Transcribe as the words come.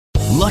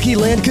Lucky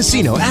Land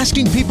Casino,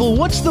 asking people,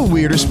 what's the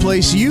weirdest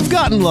place you've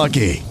gotten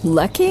lucky?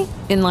 Lucky?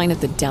 In line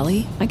at the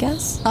deli, I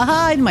guess?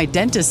 Aha, in my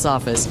dentist's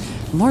office.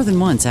 More than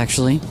once,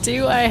 actually.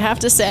 Do I have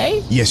to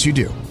say? Yes, you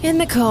do. In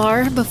the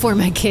car before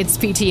my kids'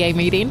 PTA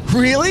meeting.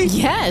 Really?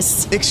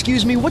 Yes.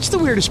 Excuse me, what's the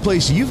weirdest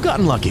place you've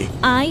gotten lucky?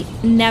 I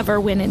never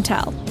win and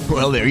tell.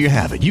 Well, there you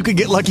have it. You can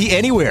get lucky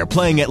anywhere,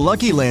 playing at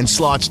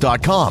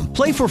LuckyLandSlots.com.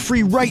 Play for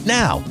free right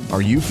now.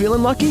 Are you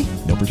feeling lucky?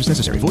 No purchase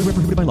necessary. Void where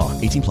prohibited by law.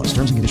 18 plus.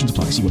 Terms and conditions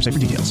apply. See website for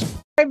details.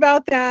 Sorry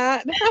about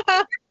that.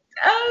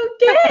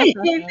 Okay,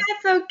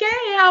 that's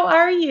okay. How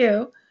are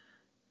you?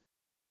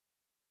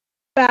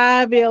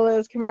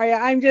 Fabulous, Kamaria.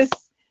 I'm just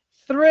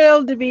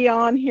thrilled to be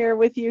on here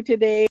with you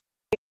today.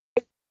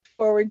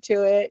 Forward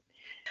to it.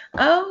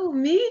 Oh,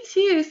 me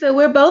too. So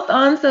we're both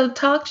on. So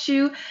Talk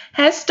Shoe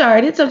has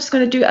started. So I'm just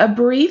going to do a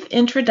brief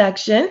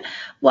introduction.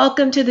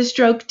 Welcome to the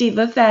Stroke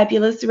Diva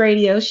Fabulous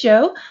Radio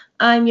Show.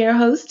 I'm your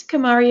host,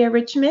 Kamaria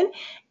Richmond,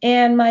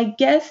 and my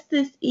guest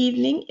this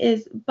evening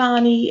is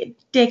Bonnie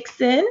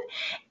Dixon.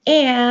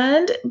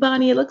 And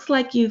Bonnie, it looks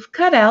like you've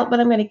cut out, but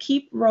I'm going to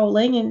keep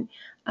rolling, and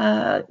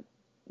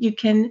you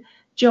can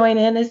join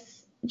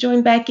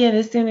back in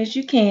as soon as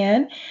you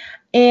can.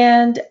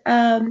 And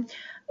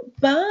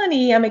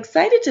Bonnie, I'm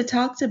excited to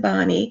talk to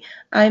Bonnie.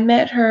 I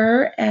met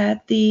her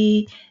at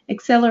the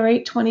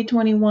Accelerate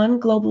 2021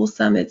 Global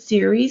Summit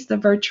Series, the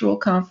virtual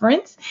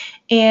conference,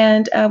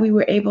 and we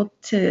were able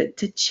to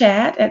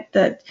chat at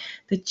the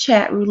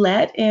chat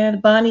roulette.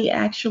 And Bonnie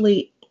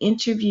actually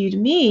interviewed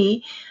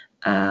me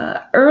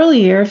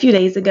earlier, a few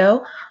days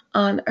ago,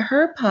 on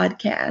her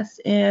podcast.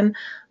 And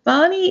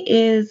Bonnie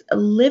is a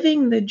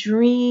living the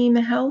dream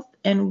health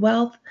and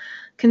wealth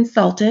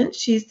consultant.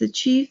 She's the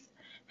chief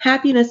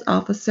happiness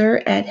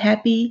officer at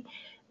Happy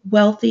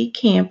Wealthy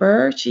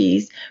Camper.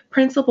 She's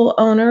principal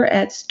owner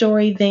at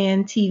Story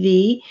Van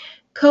TV,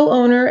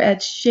 co-owner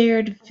at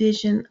Shared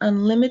Vision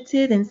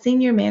Unlimited, and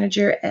senior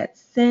manager at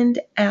Send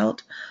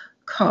Out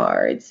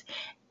Cards.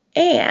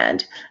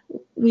 And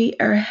we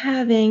are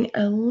having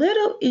a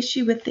little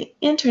issue with the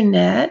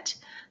internet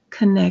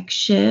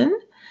connection,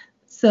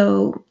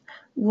 so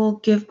we'll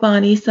give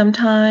Bonnie some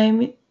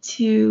time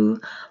to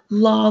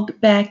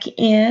log back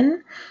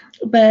in.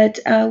 But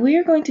we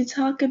are going to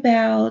talk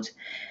about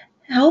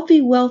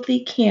Healthy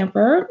Wealthy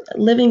Camper,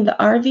 living the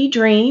RV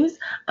dreams.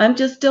 I'm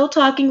just still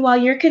talking while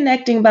you're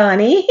connecting,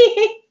 Bonnie.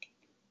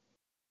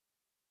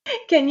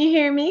 Can you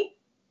hear me?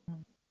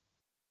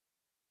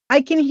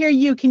 I can hear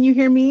you. Can you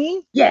hear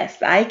me?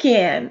 Yes, I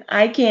can.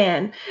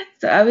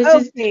 So I was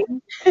Okay.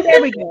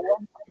 There we go.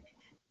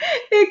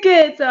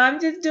 Good. So I'm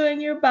just doing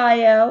your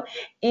bio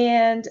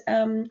and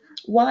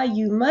why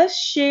you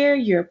must share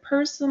your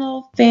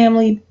personal,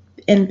 family,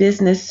 and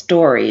business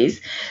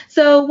stories.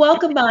 So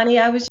welcome, Bonnie.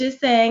 I was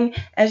just saying,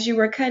 as you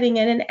were cutting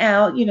in and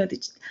out,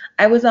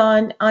 I was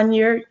on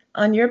your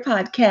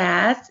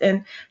podcast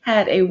and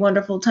had a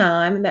wonderful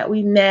time, that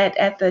we met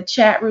at the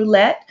chat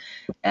roulette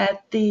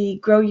at the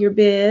Grow Your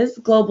Biz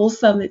Global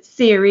Summit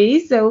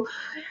Series. So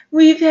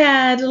we've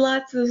had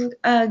lots of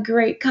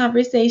great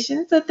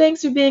conversations. So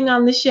thanks for being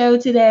on the show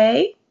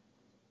today.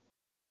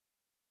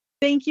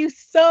 Thank you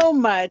so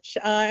much.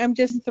 I'm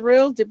just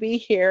thrilled to be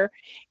here.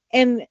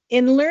 And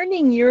in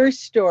learning your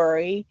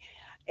story,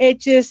 it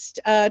just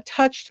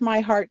touched my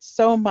heart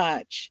so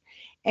much.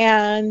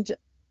 And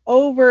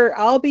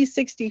I'll be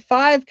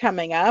 65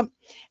 coming up.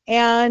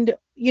 And,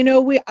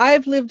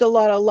 I've lived a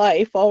lot of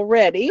life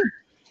already.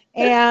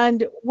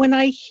 And when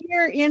I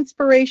hear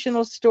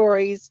inspirational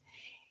stories,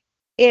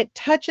 it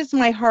touches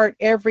my heart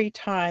every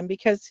time,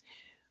 because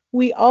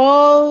here's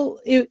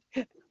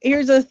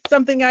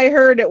something I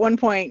heard at one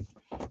point.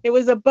 It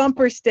was a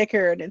bumper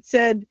sticker, and it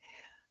said,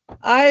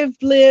 I've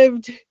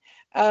lived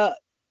a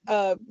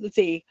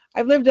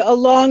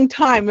long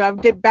time.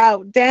 I've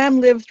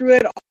lived through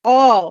it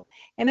all.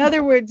 In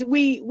other words,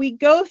 we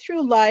go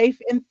through life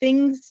and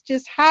things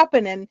just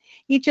happen, and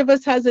each of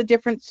us has a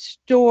different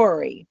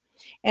story.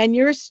 And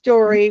your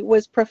story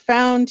was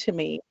profound to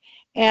me.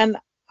 And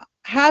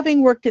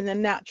having worked in the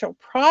natural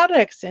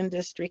products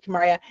industry,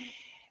 Kamaria,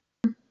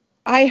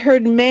 I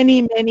heard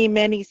many, many,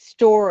 many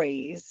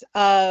stories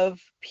of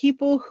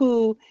people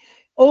who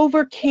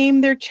overcame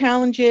their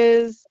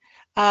challenges,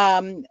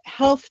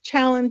 health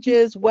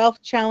challenges,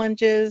 wealth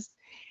challenges.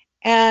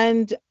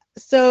 And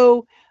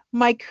so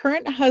my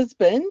current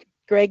husband,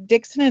 Greg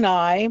Dixon, and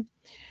I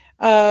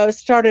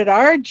started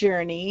our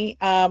journey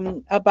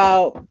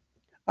about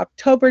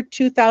October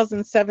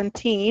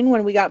 2017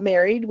 when we got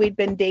married. We'd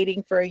been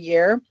dating for a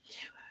year,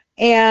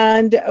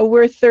 and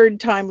we're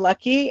third time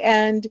lucky.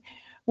 And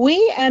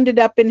we ended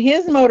up in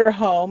his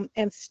motorhome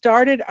and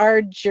started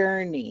our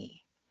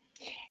journey.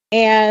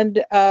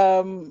 And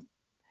I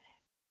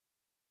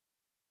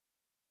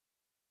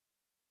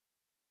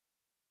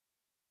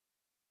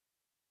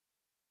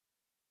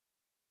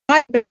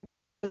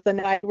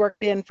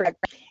worked in for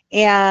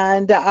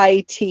and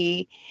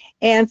IT.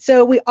 And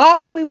so we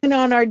went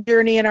on our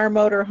journey in our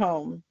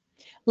motorhome,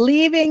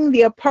 leaving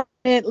the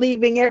apartment,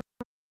 leaving everywhere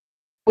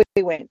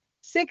we went,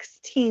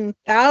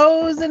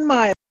 16,000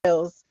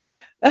 miles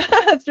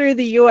through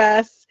the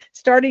U.S.,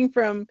 starting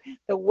from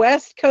the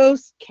West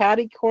Coast,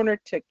 catty corner,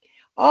 to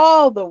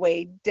all the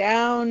way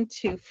down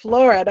to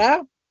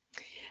Florida,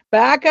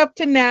 back up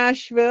to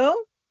Nashville,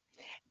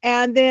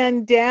 and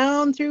then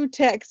down through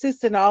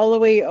Texas and all the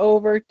way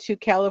over to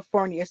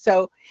California.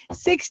 So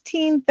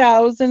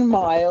 16,000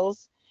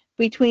 miles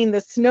between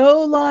the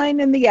snow line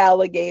and the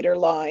alligator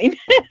line.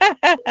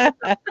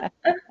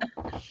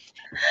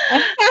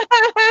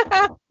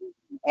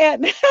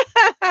 and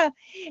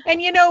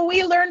and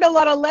we learned a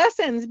lot of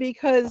lessons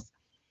because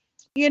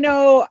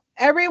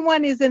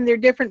everyone is in their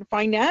different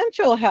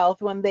financial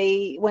health when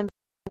they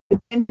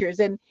enters,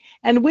 and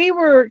we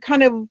were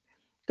kind of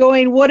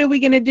going, what are we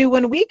going to do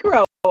when we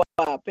grow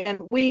up?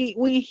 And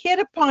we hit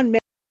upon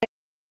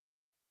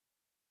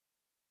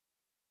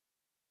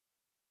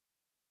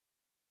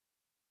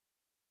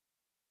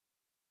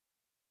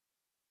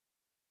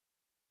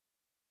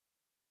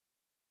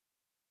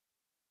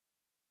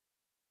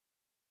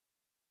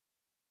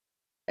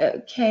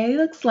Okay,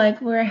 looks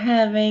like we're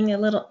having a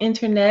little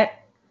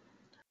internet.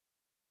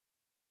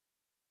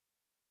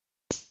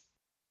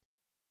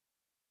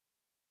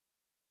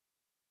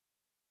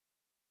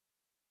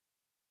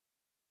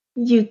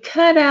 You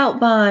cut out,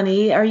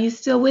 Bonnie. Are you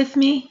still with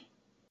me?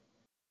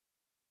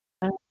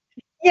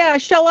 yeah,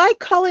 shall I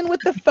call in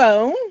with the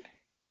phone?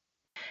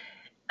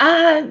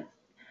 Uh,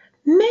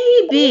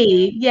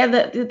 maybe. Yeah,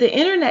 the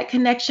internet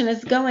connection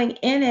is going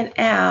in and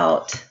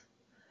out.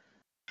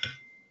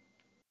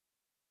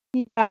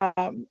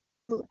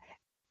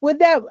 Would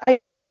that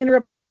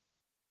interrupt?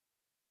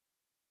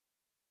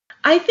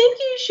 I think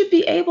you should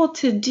be able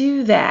to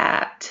do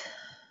that.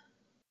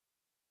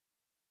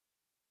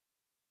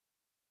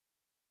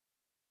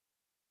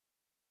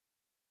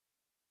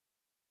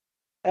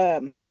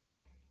 um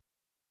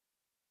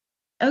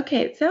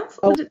Okay, it sounds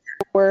oh,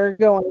 we're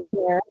going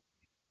here.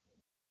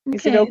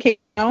 Is it okay. okay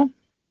now?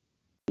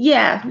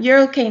 Yeah,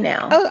 you're okay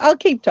now. I'll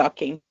keep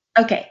talking.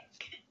 Okay.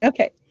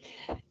 Okay.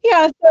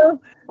 Yeah,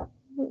 so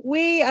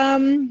we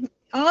on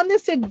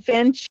this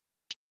adventure,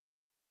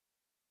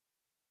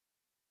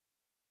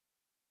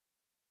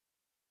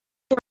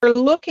 we're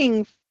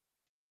looking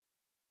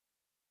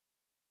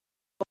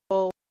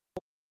for,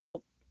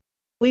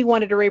 we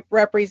wanted to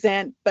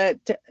represent, but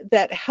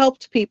that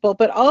helped people,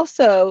 but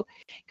also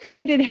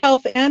created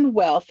health and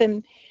wealth.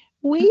 And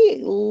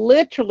we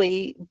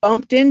literally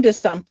bumped into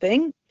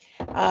something.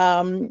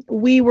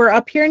 We were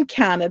up here in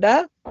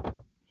Canada,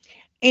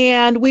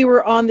 and we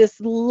were on this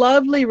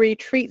lovely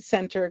retreat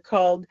center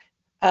called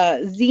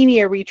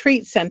Xenia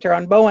Retreat Center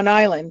on Bowen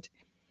Island.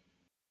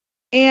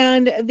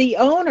 And the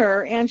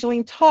owner,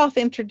 Angeline Toth,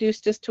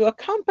 introduced us to a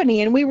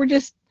company, and we were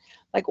just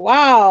like,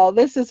 wow,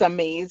 this is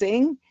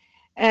amazing.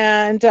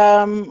 And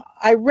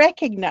I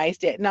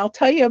recognized it. And I'll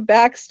tell you a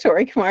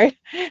backstory, Kamari.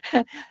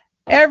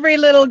 Every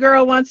little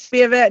girl wants to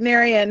be a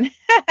veterinarian.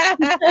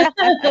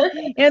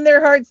 In their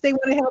hearts, they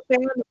want to help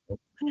animals.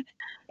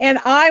 And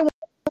I went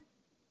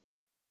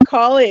to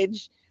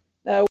college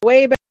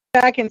way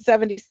back in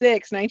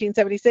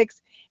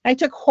 1976. I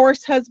took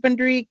horse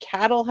husbandry,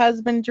 cattle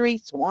husbandry,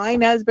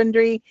 swine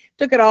husbandry,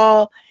 took it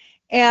all.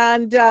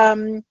 And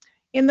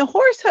in the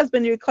horse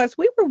husbandry class,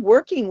 we were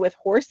working with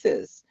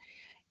horses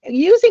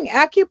using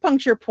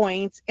acupuncture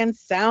points and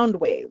sound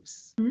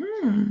waves.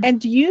 And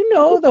do you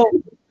know the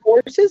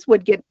horses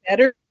would get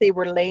better if they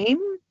were lame?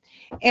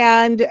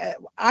 And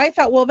I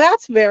thought, well,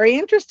 that's very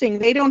interesting.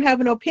 They don't have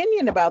an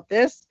opinion about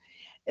this.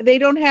 They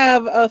don't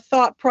have a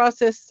thought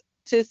process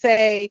to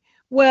say,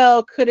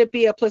 well, could it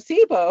be a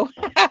placebo?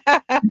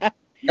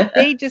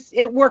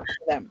 It worked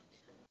for them.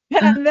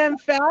 And then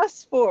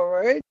fast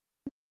forward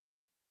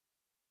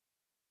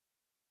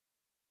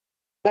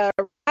to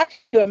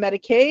a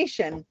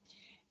medication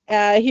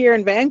here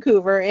in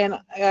Vancouver in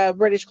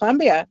British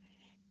Columbia.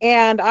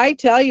 And I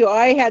tell you,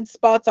 I had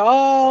spots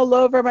all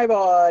over my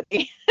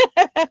body.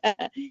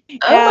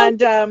 And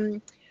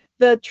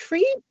the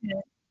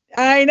treatment,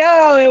 I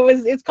know,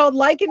 it's called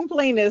lichen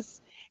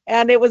planus,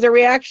 and it was a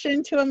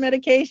reaction to a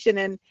medication.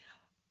 And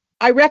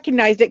I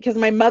recognized it because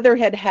my mother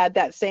had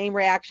that same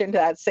reaction to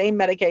that same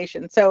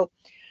medication. So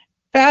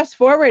fast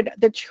forward,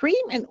 the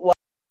treatment was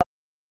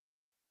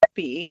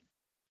therapy.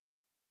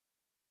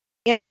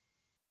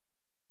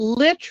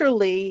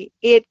 Literally,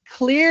 it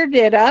cleared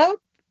it up.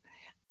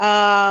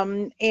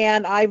 And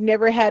I've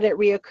never had it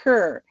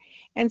reoccur.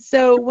 And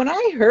so when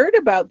I heard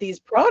about these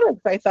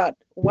products, I thought,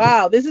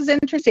 wow, this is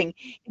interesting.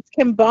 It's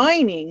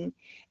combining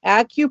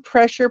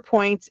acupressure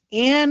points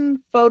and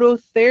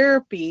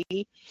phototherapy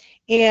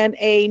and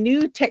a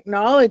new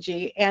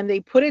technology, and they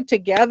put it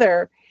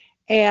together.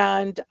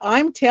 And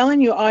I'm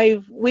telling you,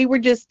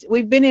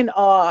 we've been in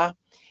awe.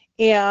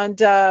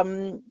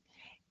 And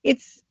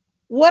it's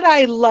what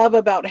I love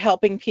about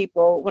helping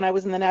people when I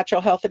was in the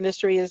natural health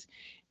industry is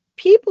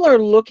people are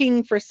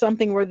looking for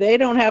something where they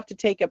don't have to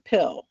take a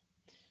pill,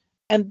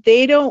 and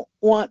they don't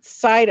want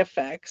side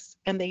effects,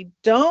 and they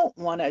don't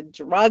want a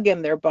drug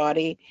in their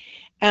body.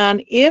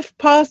 And if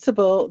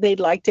possible, they'd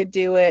like to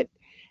do it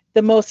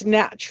the most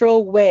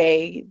natural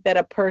way that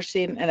a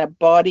person and a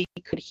body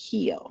could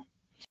heal.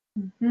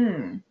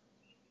 Hmm.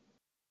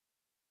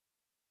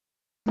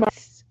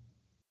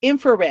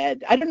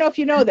 Infrared. I don't know if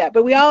you know that,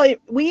 but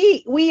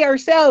we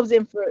ourselves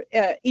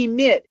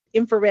emit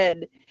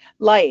infrared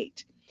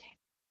light.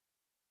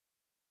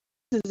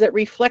 That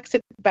reflects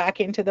it back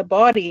into the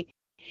body,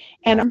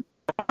 and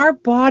our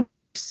body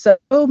is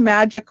so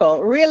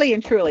magical, really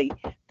and truly.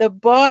 The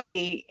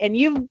body, and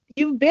you've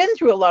been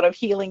through a lot of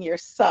healing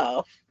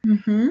yourself.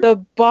 Mm-hmm. The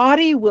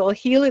body will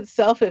heal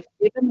itself if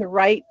given the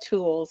right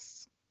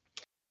tools.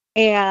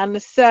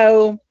 And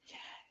so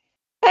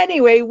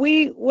anyway,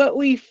 what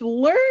we've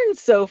learned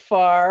so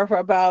far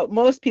about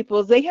most people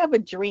is they have a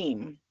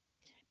dream.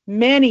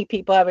 Many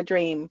people have a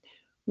dream.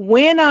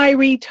 When I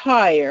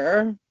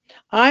retire,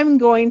 I'm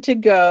going to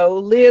go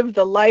live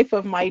the life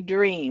of my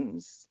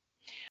dreams.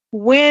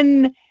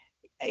 When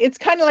it's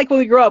kind of like when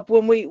we grow up,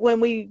 when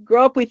we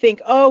grow up, we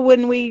think, oh,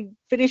 when we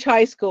finish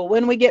high school,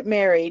 when we get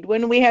married,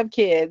 when we have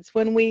kids,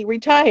 when we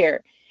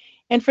retire.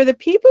 And for the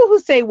people who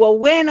say, well,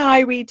 when I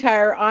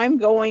retire, I'm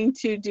going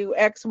to do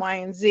X, Y,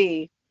 and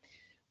Z.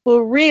 Well,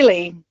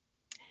 really,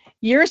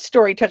 your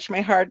story touched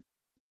my heart.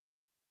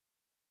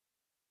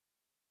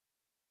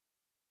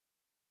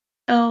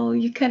 Oh,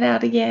 you cut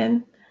out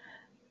again.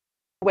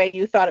 The way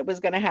you thought it was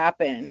going to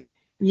happen.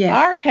 Yes.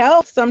 Our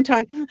health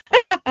sometimes.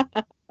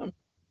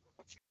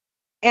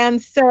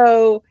 And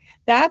so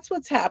that's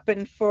what's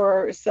happened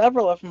for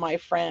several of my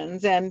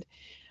friends. And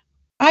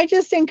I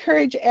just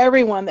encourage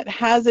everyone that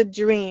has a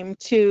dream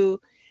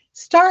to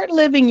start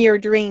living your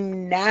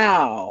dream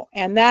now.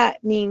 And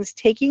that means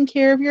taking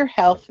care of your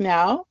health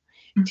now,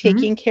 Mm-hmm.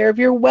 taking care of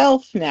your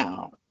wealth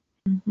now.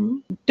 Mm-hmm.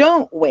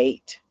 Don't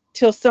wait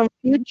till some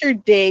future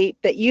date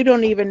that you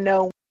don't even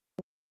know.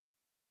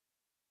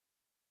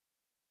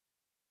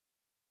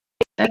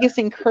 Biggest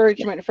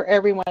encouragement for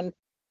everyone,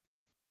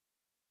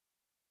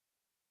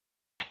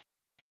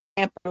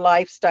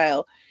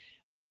 lifestyle.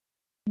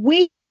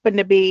 We happen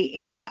to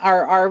be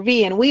our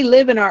RV, and we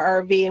live in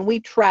our RV, and we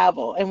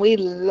travel and we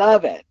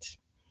love it.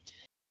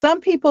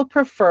 Some people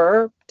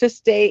prefer to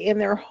stay in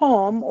their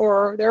home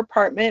or their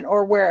apartment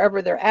or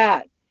wherever they're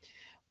at.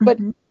 But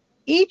Mm-hmm.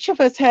 each of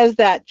us has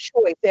that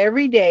choice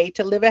every day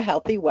to live a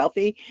healthy,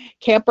 wealthy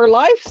camper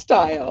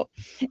lifestyle.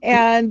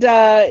 And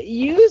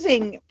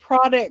using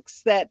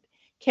products that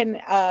can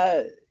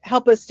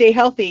help us stay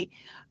healthy.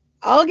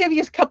 I'll give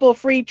you a couple of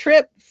free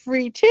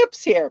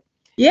tips here.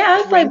 Yeah,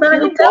 I was like,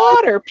 Drink your Bonnie,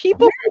 water.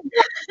 People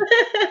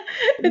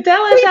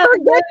tell us we how to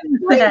forget to do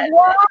drink that.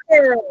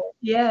 water.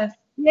 Yes.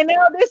 You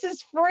know, this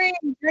is free.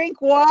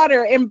 Drink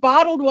water, and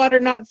bottled water,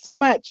 not so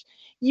much.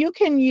 You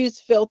can use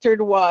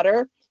filtered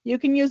water. You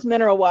can use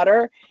mineral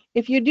water.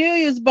 If you do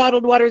use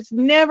bottled water, it's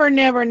never,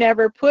 never,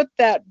 never put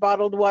that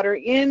bottled water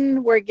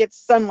in where it gets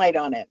sunlight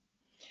on it.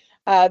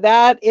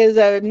 That is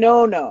a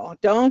no-no.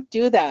 Don't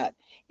do that.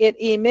 It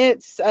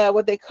emits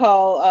what they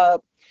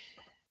call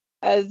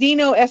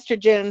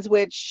xenoestrogens,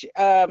 which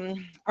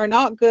are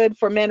not good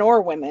for men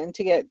or women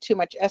to get too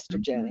much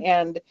estrogen. Mm-hmm.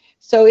 And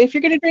so if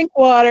you're going to drink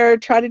water,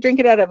 try to drink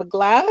it out of a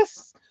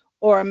glass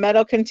or a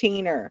metal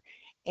container,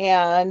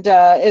 and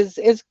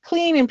as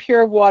clean and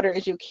pure water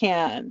as you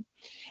can.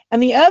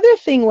 And the other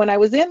thing when I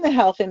was in the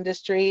health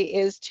industry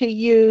is to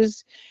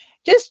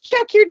just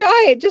check your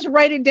diet, just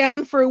write it down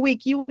for a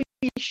week. You will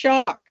be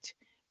shocked.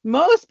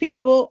 Most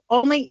people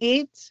only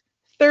eat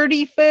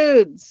 30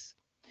 foods,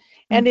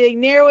 and they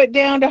narrow it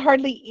down to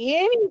hardly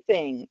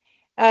anything.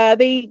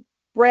 They eat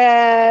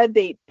bread,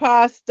 they eat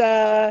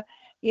pasta,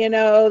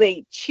 they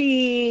eat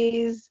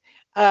cheese.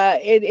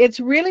 It's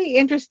really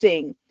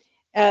interesting.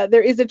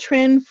 There is a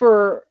trend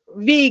for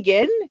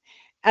vegan,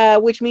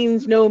 which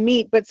means no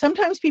meat, but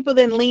sometimes people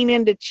then lean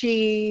into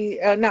cheese,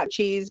 not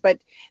cheese, but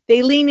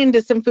they lean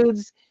into some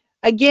foods,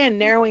 again,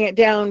 narrowing it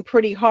down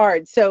pretty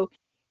hard. So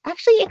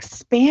actually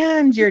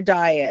expand your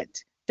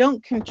diet.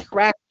 Don't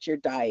contract your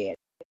diet.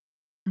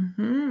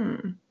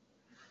 Mm-hmm.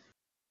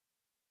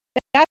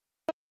 That's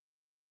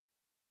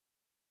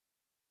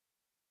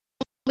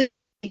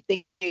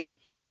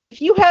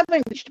if you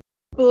haven't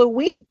for a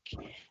week,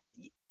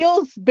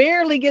 you'll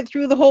barely get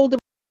through the whole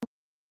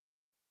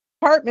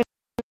department.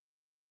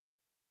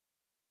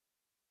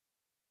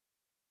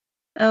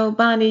 Oh,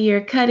 Bonnie,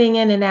 you're cutting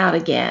in and out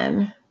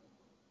again.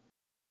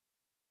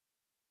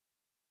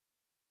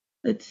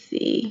 Let's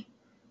see.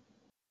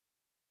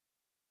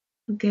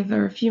 We'll give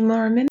her a few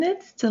more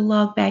minutes to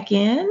log back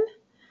in.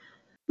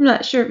 I'm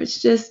not sure if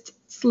it's just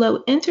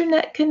slow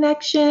internet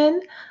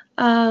connection.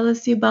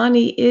 Let's see.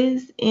 Bonnie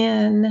is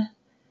in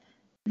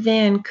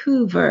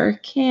Vancouver,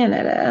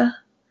 Canada.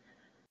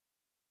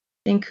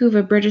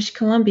 Vancouver, British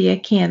Columbia,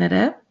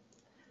 Canada.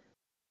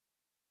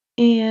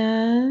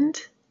 And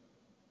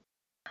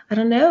I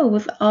don't know,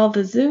 with all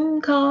the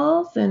Zoom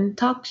calls and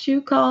talk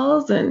shoe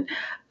calls, and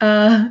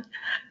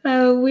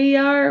we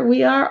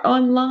are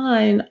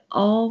online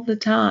all the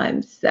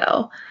time.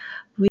 So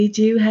we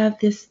do have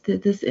this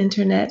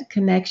internet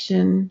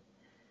connection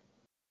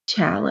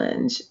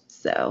challenge.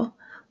 So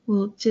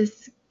we'll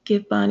just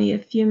give Bonnie a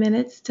few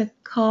minutes to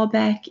call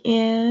back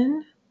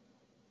in.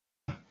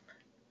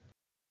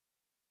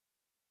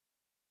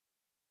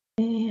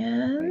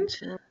 And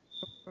second.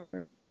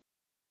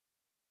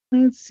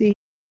 Let's see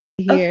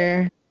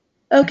here.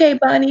 Okay,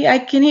 Bonnie, I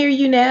can hear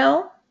you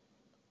now.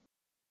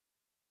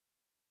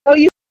 Oh,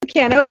 you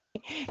can.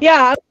 Okay.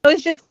 Yeah, it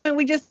was just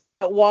we just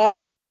walk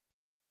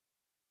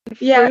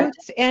Yeah.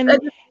 fruits, and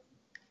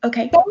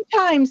Okay.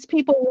 sometimes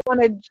people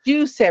want to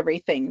juice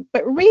everything,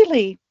 but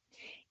really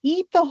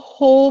eat the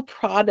whole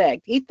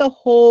product. Eat the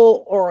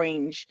whole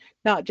orange,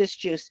 not just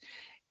juice.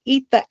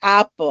 Eat the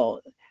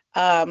apple.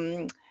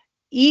 Um,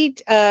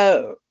 Eat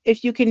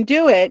if you can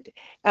do it,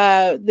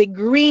 the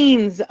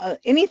greens,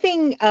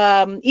 anything.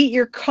 Eat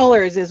your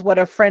colors is what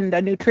a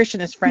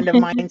nutritionist friend of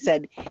mine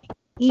said.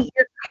 Eat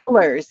your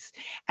colors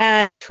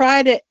and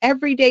try to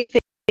every day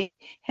think,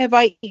 have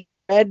I eaten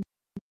red?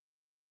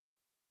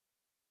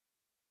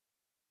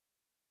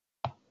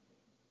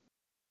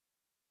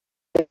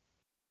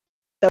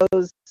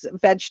 Those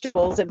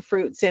vegetables and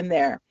fruits in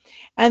there.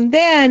 And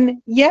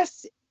then,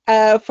 yes,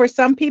 for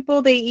some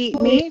people they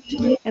eat meat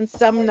and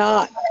some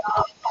not.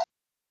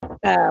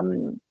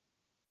 Um,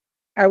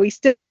 are we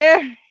still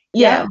there?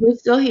 Yeah, Yeah. we're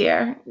still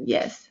here.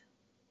 Yes.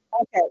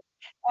 Okay.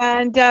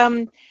 And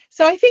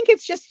so I think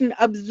it's just an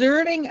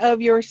observing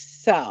of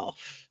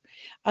yourself.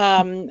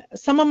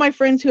 Some of my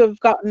friends who have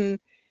gotten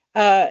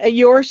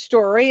your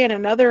story and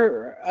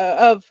another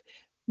of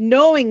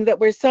knowing that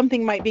where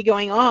something might be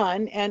going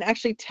on and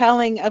actually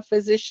telling a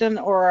physician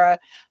or a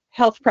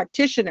health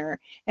practitioner,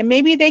 and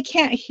maybe they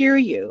can't hear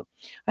you.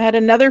 I had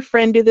another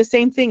friend do the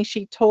same thing.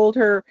 She told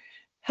her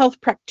health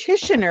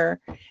practitioner,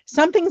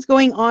 something's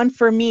going on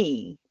for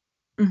me.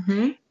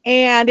 Mm-hmm.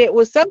 And it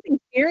was something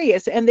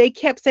serious, and they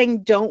kept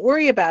saying, don't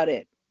worry about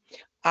it.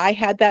 I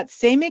had that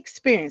same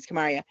experience,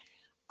 Kamaria.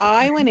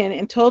 I went in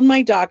and told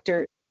my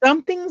doctor,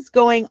 something's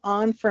going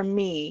on for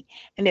me,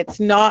 and it's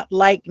not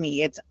like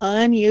me. It's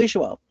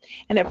unusual.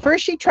 And at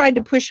first she tried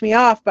to push me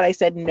off, but I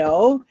said,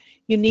 no,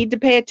 you need to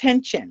pay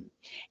attention.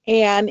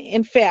 And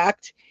in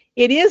fact,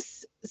 it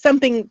is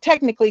something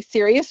technically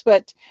serious,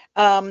 but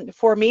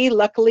for me,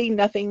 luckily,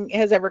 nothing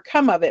has ever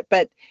come of it.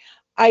 But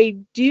I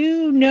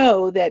do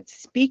know that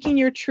speaking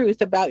your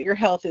truth about your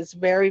health is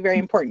very, very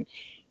important,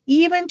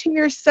 even to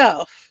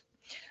yourself.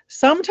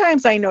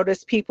 Sometimes I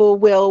notice people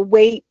will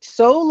wait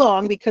so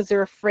long because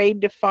they're afraid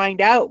to find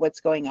out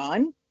what's going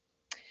on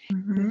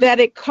Mm-hmm. that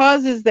it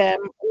causes them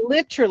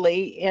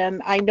literally,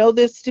 and I know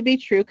this to be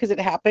true because it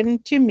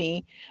happened to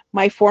me.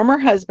 My former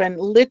husband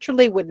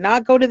literally would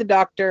not go to the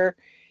doctor.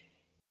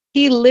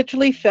 He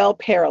literally fell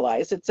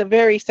paralyzed. It's a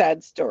very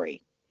sad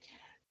story.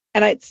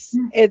 And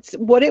it's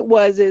what it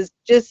was is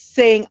just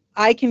saying,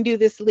 I can do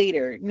this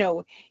later.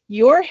 No,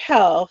 your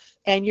health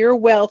and your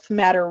wealth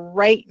matter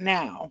right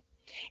now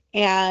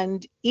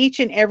and each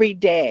and every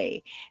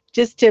day,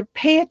 just to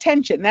pay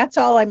attention. That's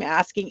all I'm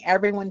asking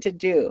everyone to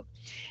do.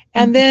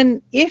 And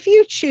then if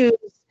you choose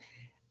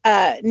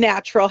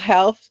natural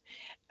health,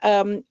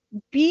 um,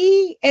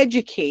 be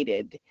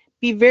educated,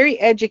 be very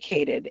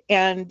educated.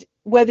 And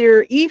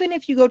whether, even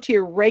if you go to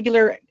your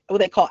regular, what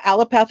they call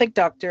allopathic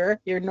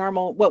doctor, your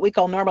normal, what we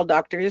call normal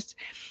doctors,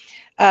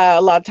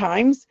 a lot of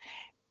times,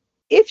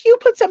 if you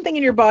put something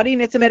in your body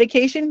and it's a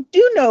medication,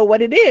 do know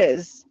what it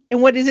is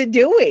and what is it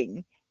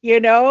doing.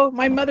 You know,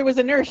 my mother was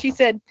a nurse. She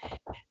said,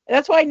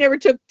 that's why I never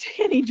took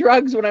any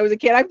drugs when I was a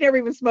kid. I've never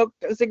even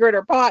smoked a cigarette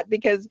or pot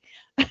because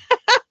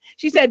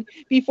she said,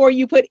 before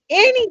you put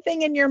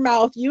anything in your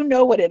mouth, you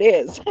know what it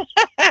is.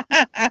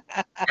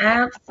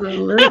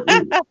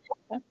 Absolutely.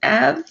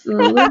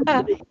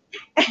 Absolutely.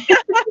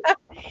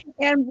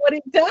 And what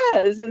it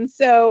does. And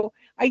so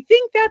I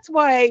think that's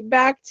why,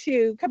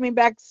 coming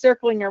back,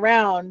 circling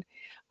around,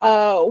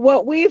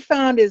 what we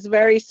found is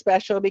very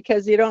special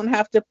because you don't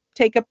have to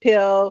take a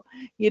pill,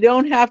 you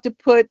don't have to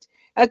put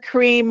a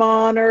cream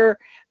on or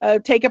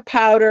take a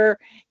powder.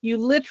 You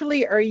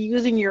literally are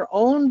using your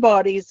own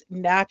body's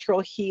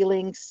natural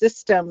healing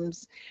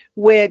systems,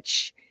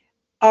 which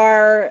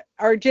are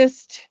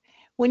just,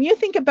 when you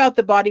think about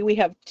the body, we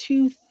have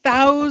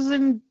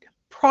 2,000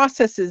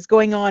 processes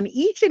going on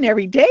each and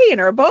every day in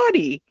our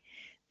body.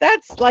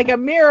 That's like a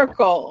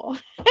miracle.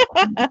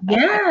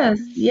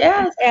 Yes,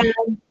 yes. And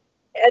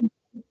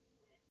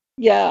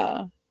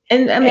yeah.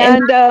 And I mean,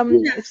 and And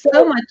you have so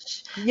so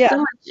much, yeah. so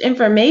much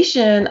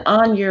information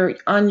on your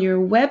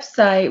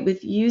website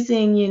with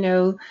using,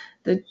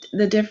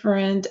 the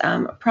different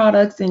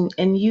products and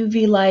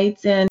UV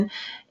lights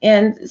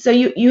and so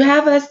you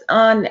have us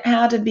on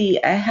how to be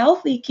a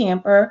healthy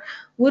camper.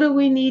 What do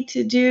we need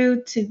to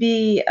do to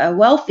be a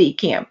wealthy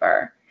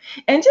camper?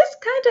 And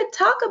just kind of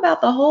talk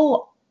about the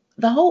whole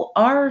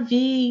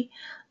RV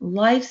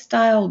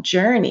lifestyle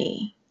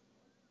journey.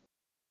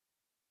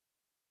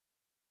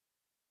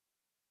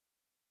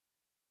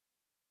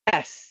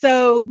 Yes.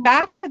 So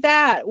back to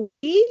that,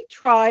 we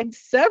tried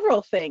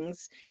several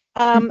things.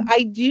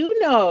 I do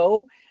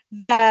know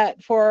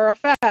that for a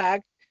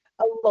fact,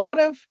 a lot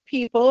of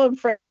people and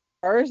friends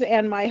of ours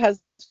and my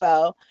husband as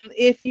well,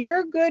 if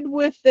you're good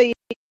with the,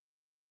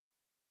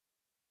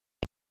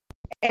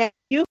 and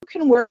you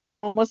can work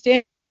almost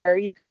anywhere,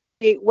 you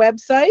create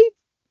websites,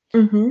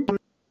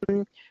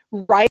 Mm-hmm.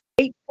 write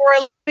for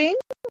a living,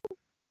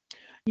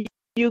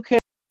 You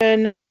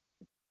can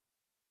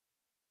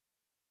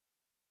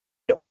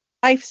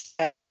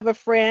lifestyle. I have a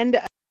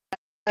friend,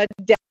 a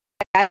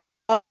dad,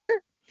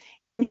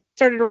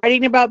 started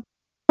writing about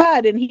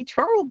blood, and he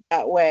traveled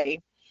that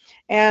way.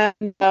 And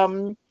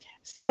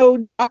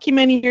so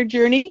documenting your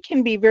journey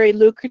can be very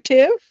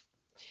lucrative.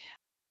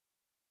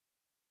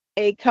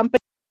 A company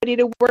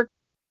to work,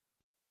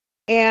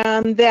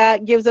 and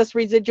that gives us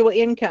residual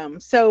income.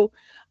 So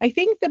I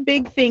think the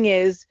big thing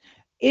is,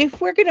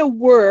 if we're going to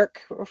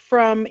work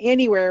from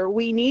anywhere,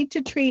 we need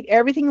to treat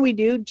everything we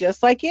do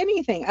just like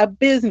anything, a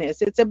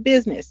business. It's a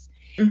business.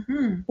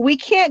 Mm-hmm. We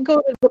can't go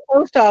to the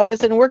post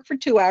office and work for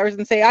 2 hours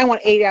and say, I want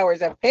 8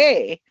 hours of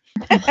pay.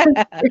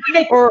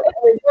 or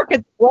work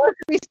at the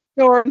grocery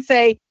store and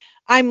say,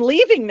 I'm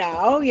leaving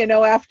now,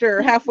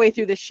 after halfway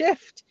through the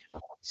shift.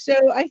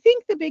 So I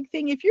think the big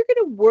thing, if you're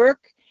going to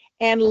work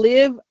and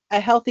live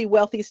a healthy,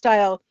 wealthy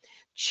style,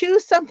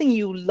 choose something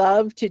you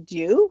love to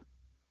do.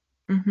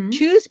 Mm-hmm.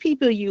 Choose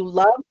people you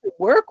love to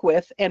work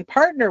with and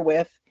partner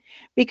with,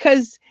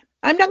 because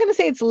I'm not going to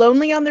say it's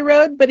lonely on the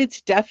road, but it's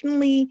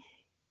definitely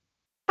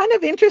kind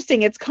of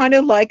interesting. It's kind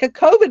of like a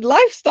COVID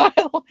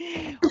lifestyle.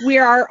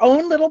 We're our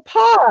own little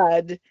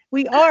pod.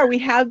 We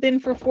have been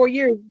for 4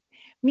 years.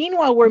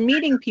 Meanwhile, we're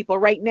meeting people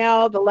right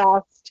now. The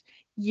last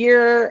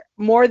year,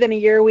 more than a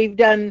year, we've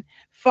done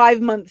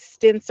 5-month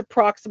stints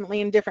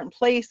approximately in different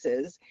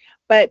places.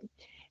 But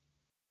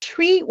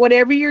treat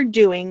whatever you're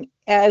doing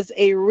as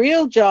a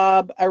real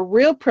job, a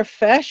real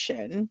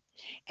profession,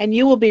 and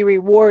you will be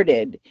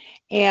rewarded.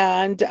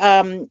 And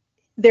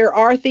there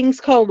are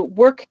things called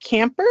Work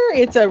Camper.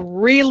 It's a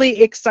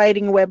really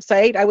exciting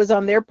website. I was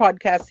on their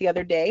podcast the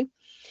other day.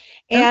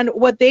 And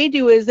what they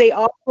do is they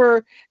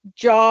offer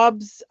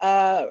jobs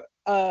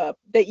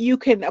that you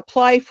can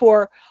apply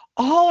for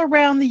all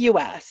around the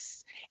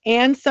U.S.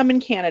 and some in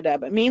Canada,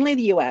 but mainly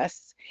the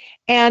U.S.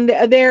 And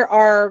there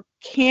are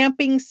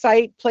camping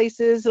site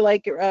places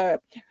like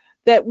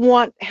that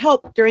want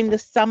help during the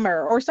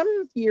summer or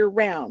some year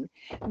round.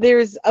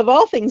 There's, of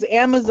all things,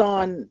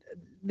 Amazon.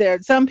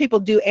 Some people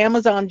do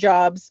Amazon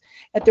jobs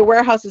at their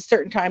warehouses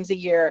certain times a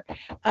year.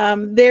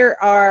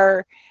 There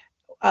are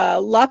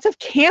lots of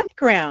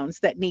campgrounds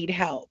that need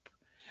help,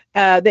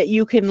 that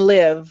you can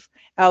live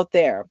out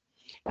there.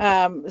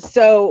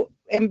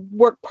 And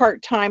work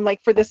part-time,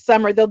 like for the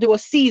summer, they'll do a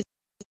season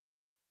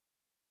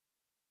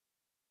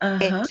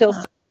until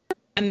summer,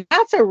 and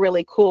that's a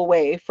really cool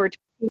way for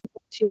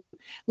people to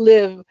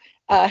live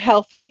a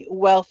healthy,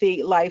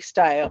 wealthy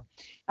lifestyle.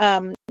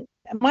 My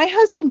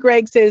husband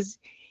Greg says,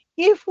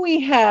 if we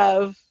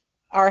have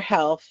our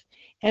health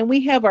and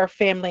we have our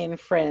family and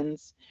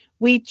friends,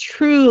 we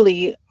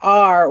truly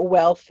are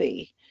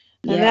wealthy.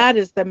 And that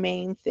is the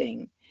main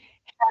thing.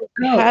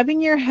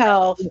 Having your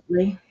health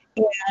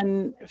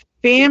and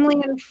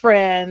family and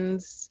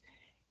friends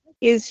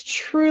is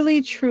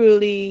truly,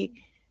 truly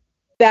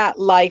that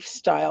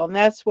lifestyle. And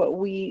that's what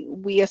we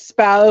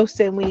espouse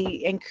and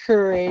we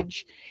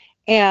encourage.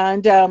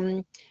 And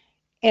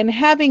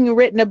having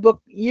written a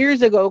book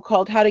years ago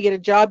called How to Get a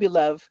Job You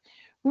Love,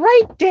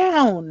 write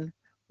down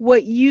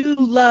what you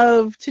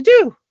love to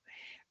do.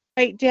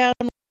 Write down.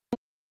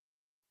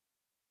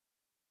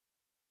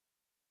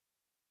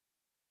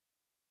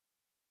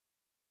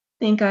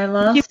 Think I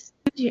lost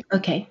you.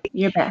 Okay,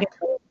 you're back.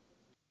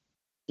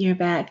 You're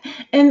back.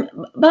 And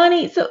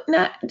Bonnie, so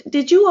now,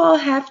 did you all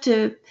have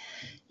to,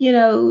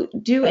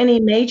 do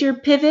any major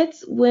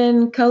pivots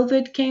when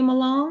COVID came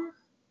along?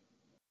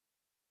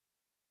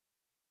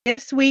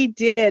 Yes, we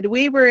did.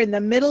 We were in the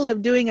middle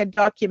of doing a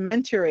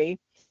documentary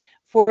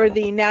for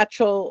the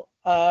natural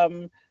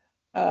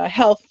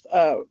health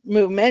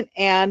movement,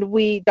 and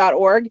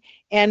 .org,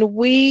 and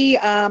we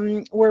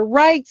were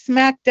right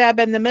smack dab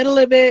in the middle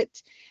of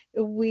it.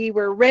 We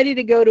were ready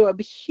to go to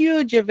a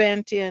huge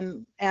event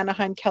in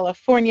Anaheim,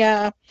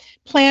 California,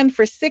 planned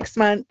for 6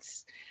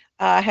 months,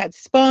 had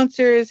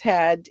sponsors,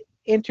 had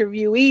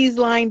interviewees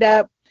lined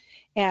up,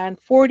 and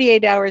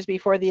 48 hours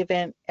before the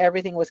event,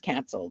 everything was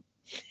canceled.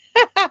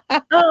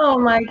 Oh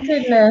my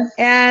goodness.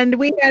 And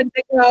we had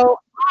to go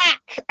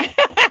back.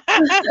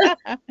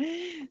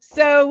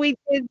 So we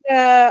did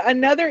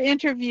another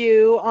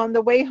interview on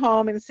the way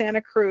home in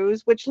Santa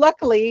Cruz, which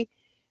luckily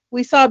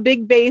we saw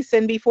Big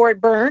Basin before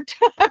it burnt.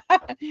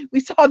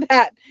 We saw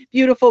that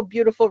beautiful,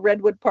 beautiful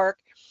Redwood Park.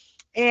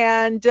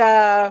 And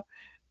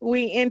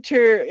we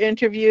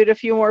interviewed a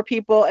few more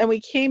people, and we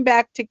came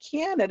back to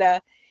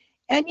Canada.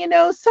 And,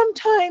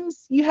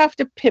 sometimes you have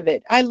to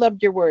pivot. I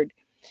loved your word.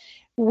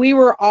 We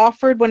were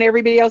offered, when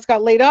everybody else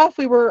got laid off,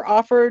 we were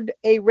offered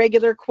a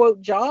regular,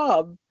 quote,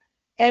 job.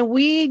 And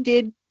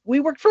we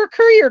worked for a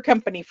courier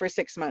company for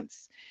 6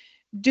 months,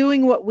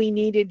 doing what we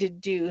needed to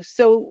do.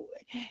 So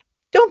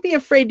don't be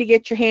afraid to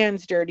get your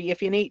hands dirty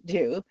if you need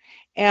to.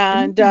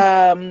 And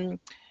that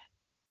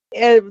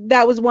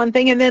was one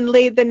thing. And then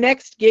the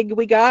next gig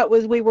we got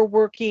was we were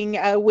working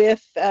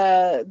with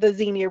the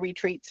Xenia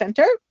Retreat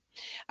Center.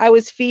 I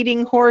was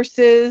feeding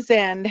horses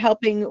and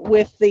helping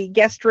with the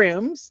guest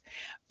rooms.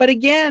 But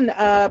again,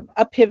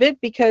 a pivot,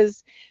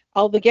 because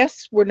all the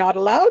guests were not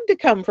allowed to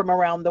come from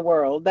around the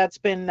world. That's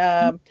been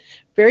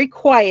very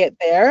quiet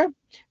there,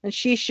 and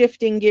she's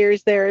shifting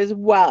gears there as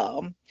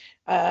well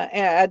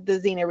at the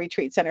Xena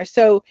Retreat Center.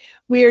 So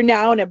we are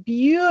now in a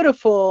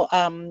beautiful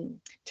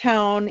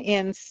town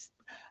in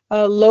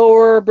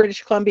lower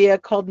British Columbia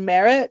called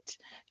Merritt.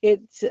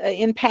 It's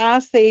in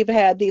past they've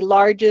had the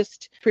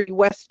largest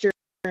Western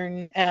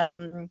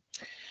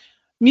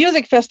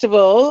music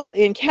festival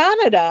in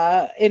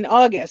Canada in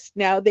August.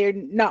 Now they're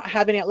not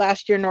having it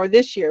last year nor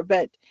this year,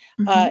 but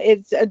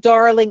it's a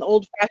darling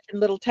old-fashioned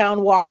little town,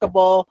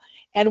 walkable,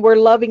 and we're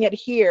loving it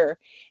here.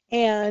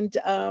 And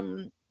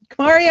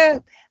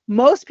Kamaria,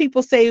 most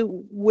people say,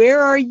 "Where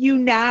are you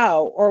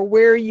now?" or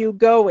 "Where are you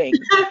going?"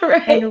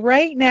 Right. And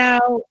right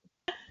now,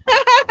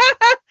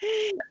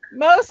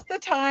 most of the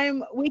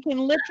time, we can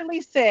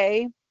literally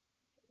say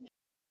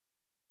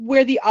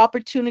where the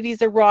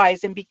opportunities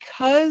arise. And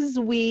because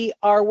we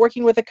are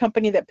working with a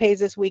company that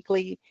pays us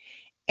weekly,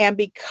 and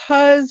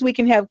because we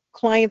can have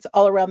clients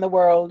all around the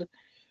world,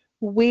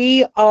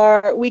 we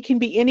can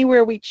be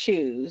anywhere we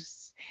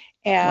choose.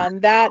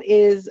 And that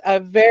is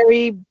a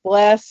very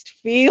blessed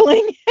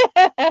feeling.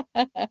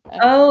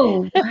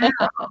 Oh,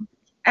 wow.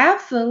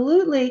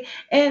 Absolutely.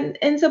 And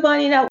so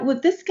Bonnie, now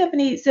with this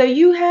company, so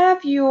you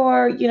have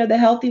your, the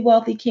Healthy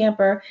Wealthy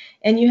Camper,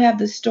 and you have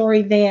the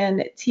Story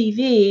Van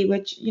TV,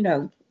 which,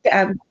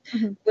 I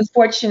Mhm. was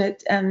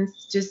fortunate,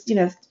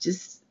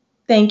 just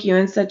thank you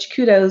and such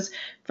kudos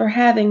for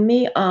having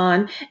me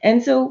on.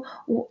 And so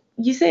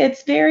you say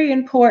it's very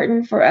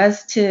important for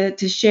us to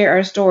share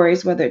our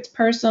stories, whether it's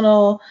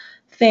personal,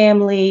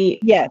 family,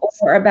 Yes.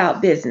 or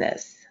about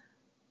business.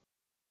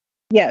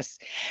 Yes.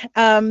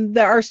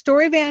 Our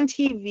Story Van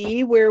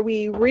TV, where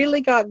we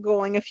really got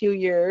going a few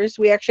years,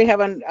 we actually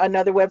have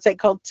another website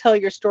called Tell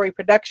Your Story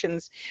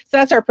Productions. So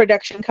that's our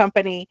production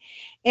company.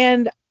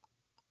 And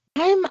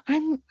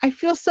I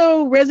feel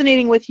so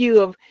resonating with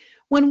you of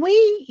when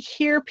we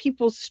hear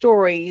people's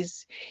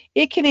stories,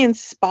 it can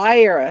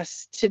inspire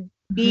us to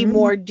be Mhm.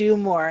 more, do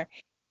more.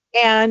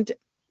 And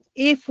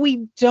if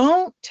we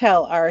don't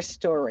tell our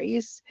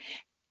stories,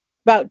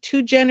 about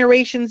 2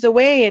 generations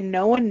away and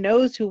no one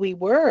knows who we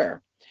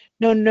were.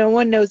 No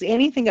one knows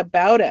anything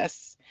about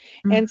us.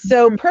 And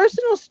so Mhm.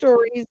 personal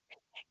stories,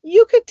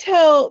 you could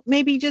tell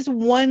maybe just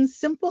one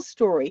simple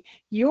story.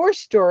 Your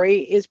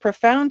story is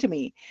profound to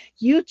me.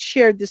 You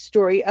shared the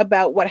story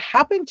about what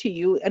happened to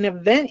you, an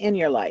event in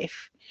your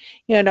life,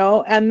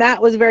 and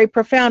that was very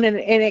profound, and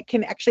it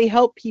can actually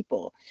help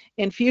people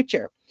in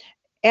future.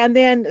 And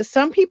then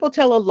some people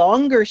tell a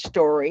longer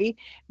story.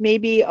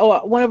 Maybe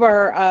one of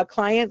our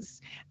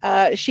clients,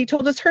 she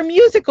told us her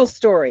musical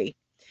story.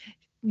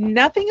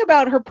 Nothing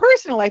about her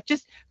personal life,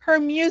 just her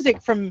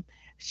music from,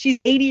 she's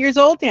 80 years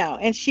old now,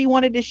 and she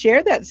wanted to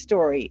share that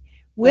story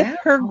with Wow.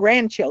 her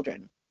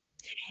grandchildren.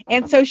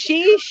 And so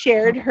she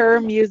shared her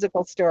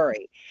musical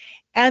story.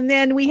 And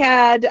then we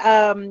have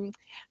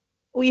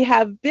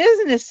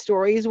business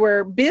stories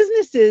where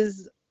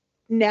businesses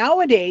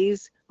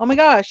nowadays, oh my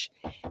gosh,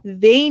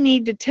 they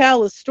need to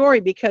tell a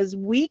story because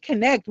we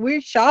connect.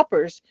 We're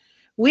shoppers.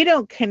 We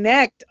don't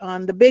connect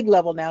on the big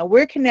level now.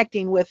 We're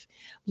connecting with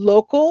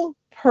local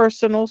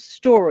personal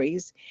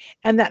stories,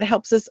 and that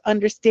helps us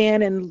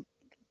understand and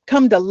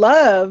come to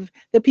love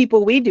the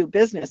people we do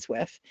business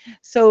with.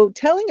 So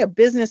telling a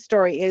business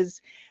story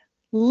is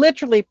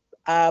literally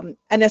an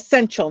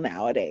essential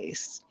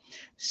nowadays.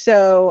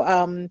 So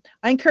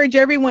I encourage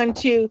everyone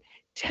to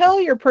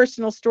tell your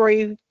personal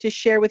story to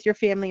share with your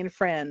family and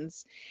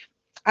friends.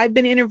 I've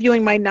been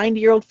interviewing my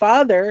 90-year-old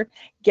father,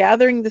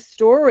 gathering the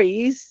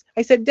stories.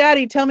 I said,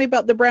 "Daddy, tell me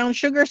about the brown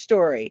sugar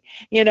story,"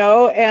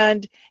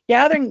 and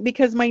gathering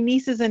because my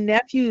nieces and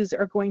nephews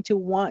are going to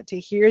want to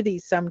hear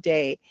these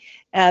someday.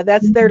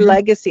 That's their Mhm.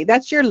 legacy.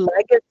 That's your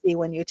legacy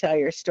when you tell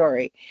your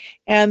story.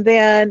 And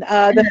then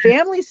the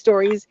family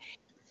stories,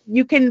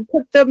 you can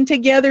put them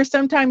together,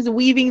 sometimes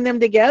weaving them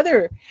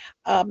together.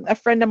 A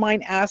friend of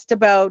mine asked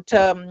about,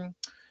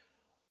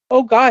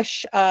 oh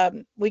gosh,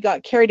 we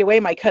got carried away,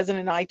 my cousin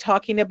and I,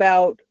 talking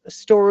about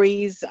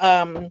stories.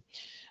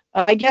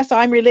 I guess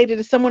I'm related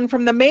to someone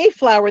from the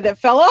Mayflower that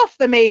fell off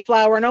the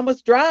Mayflower and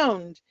almost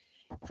drowned.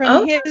 From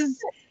Oh, his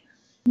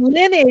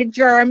lineage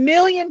are a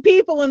million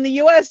people in the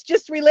U.S.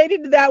 just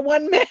related to that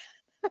one man.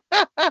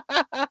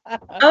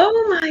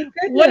 oh my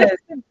What goodness.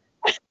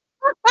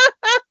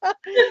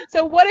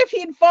 So what if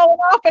he'd fallen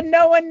off and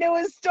no one knew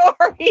his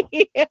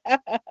story?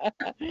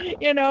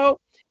 you know,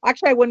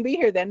 Actually, I wouldn't be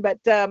here then, but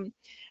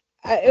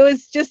it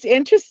was just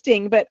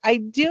interesting. But I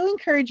do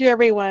encourage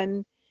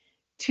everyone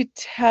to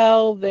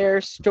tell their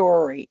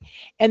story,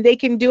 and they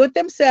can do it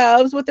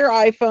themselves with their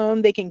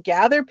iPhone. They can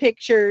gather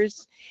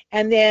pictures,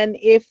 and then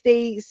if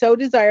they so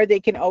desire, they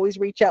can always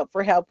reach out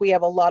for help. We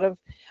have a lot of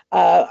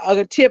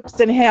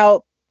tips and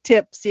help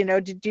tips, to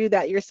do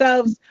that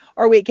yourselves,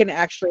 or we can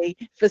actually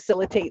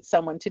facilitate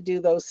someone to do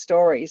those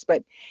stories.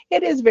 But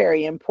it is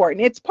very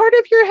important. It's part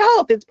of your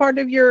health. It's part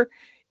of your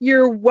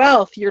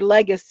wealth, your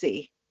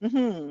legacy.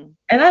 Hmm.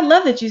 And I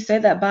love that you say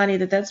that, Bonnie,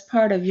 that that's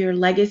part of your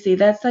legacy.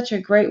 That's such a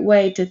great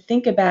way to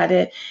think about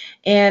it.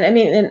 And I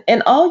mean,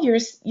 and all your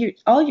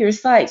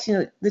sites, you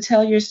know, the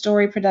Tell Your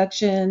Story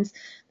Productions,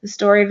 the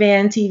Story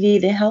Van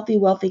TV, the Healthy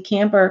Wealthy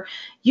Camper,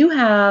 you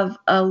have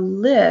a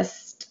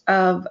list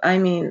of, I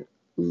mean,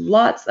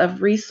 lots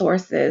of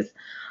resources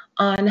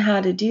on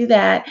how to do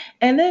that.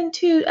 And then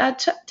to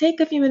take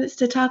a few minutes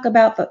to talk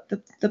about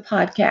the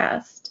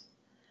podcast.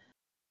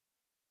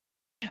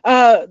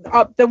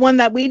 The one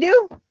that we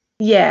do?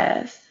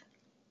 Yes.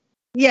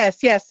 Yes,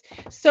 yes.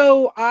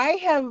 So I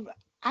have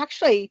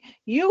actually,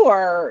 you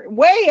are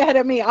way ahead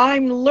of me.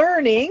 I'm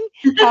learning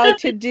how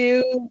to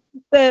do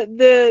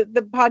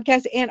the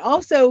podcast, and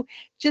also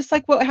just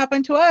like what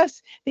happened to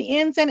us, the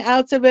ins and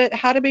outs of it,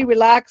 how to be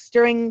relaxed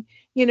during,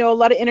 a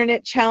lot of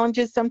internet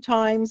challenges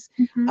sometimes.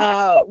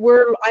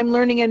 Mhm. I'm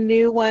learning a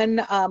new one.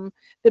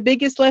 The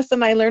biggest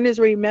lesson I learned is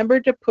remember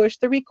to push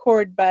the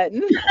record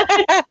button.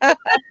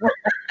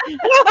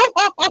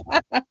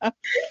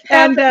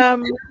 And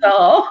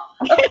So,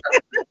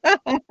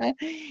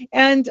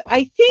 and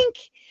I think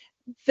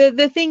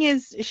the thing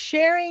is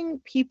sharing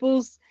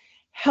people's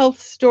health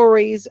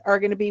stories are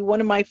going to be one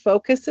of my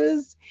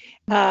focuses,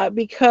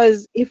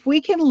 because if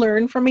we can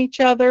learn from each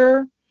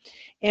other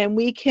and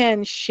we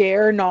can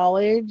share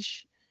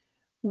knowledge,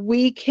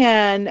 we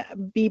can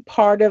be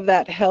part of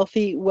that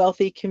healthy,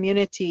 wealthy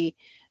community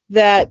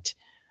that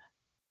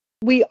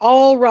we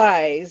all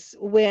rise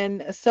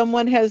when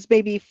someone has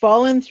maybe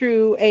fallen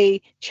through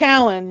a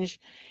challenge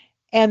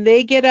and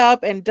they get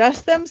up and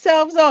dust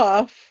themselves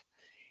off.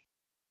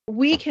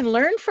 We can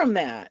learn from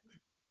that.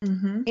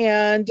 mhm.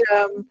 And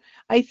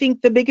I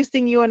think the biggest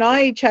thing you and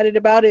I chatted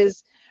about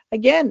is,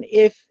 again,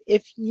 if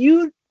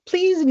you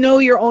please know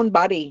your own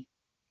body,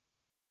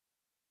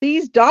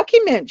 please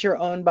document your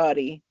own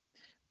body,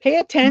 pay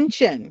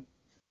attention.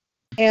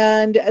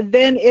 And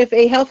then if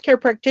a healthcare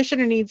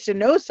practitioner needs to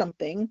know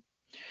something,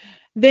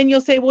 then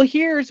you'll say, well,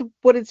 here's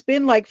what it's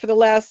been like for the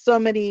last so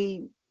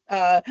many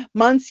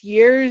months,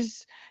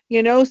 years,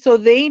 so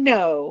they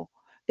know,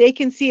 they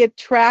can see it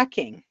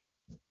tracking.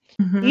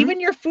 Mhm. Even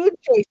your food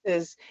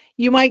choices,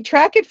 you might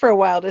track it for a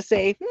while to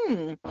say,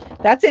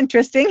 that's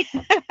interesting.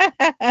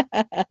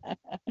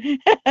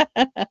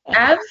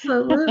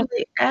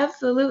 Absolutely,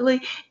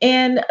 absolutely.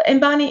 And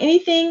Bonnie,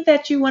 anything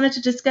that you wanted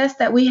to discuss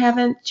that we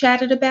haven't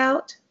chatted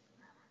about?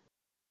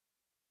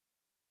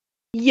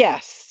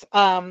 Yes,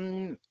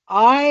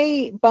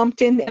 I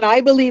bumped in, and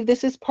I believe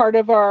this is part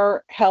of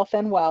our health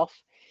and wealth.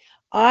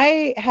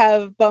 I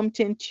have bumped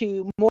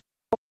into more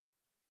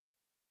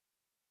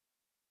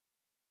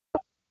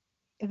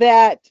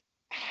that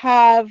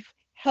have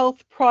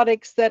health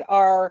products that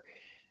are,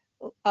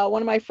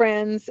 one of my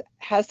friends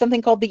has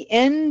something called the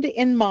end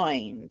in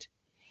mind.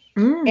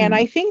 And Mm.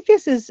 I think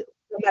this is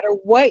no matter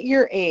what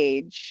your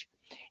age.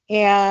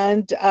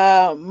 And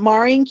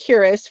Maureen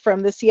Curis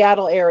from the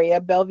Seattle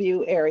area,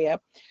 Bellevue area,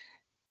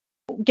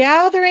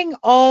 gathering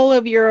all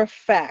of your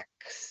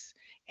effects,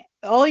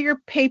 all your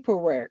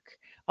paperwork,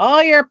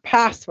 all your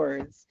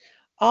passwords,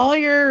 all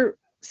your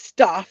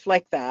stuff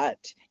like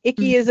that,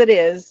 icky as it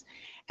is,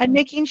 and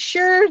making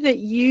sure that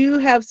you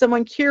have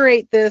someone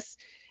curate this.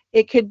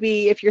 It could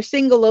be, if you're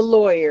single, a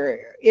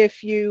lawyer,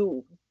 if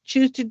you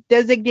choose to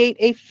designate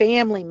a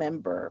family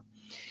member.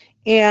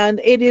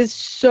 And it is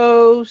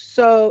so,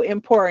 so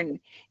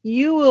important.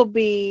 You will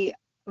be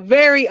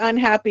very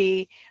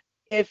unhappy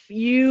if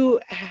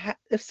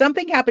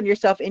something happened to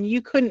yourself and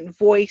you couldn't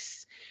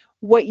voice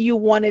what you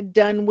wanted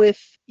done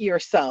with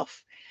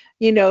yourself,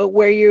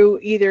 where you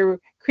either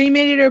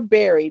cremated or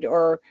buried,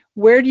 or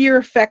where do your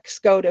effects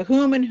go to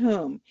whom and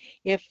whom.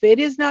 If it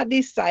is not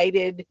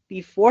decided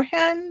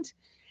beforehand,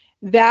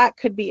 that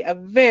could be a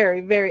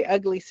very, very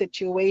ugly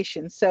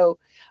situation. So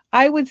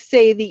I would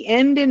say the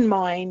end in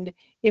mind,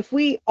 if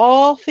we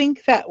all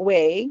think that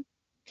way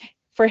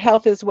for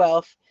health is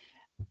wealth,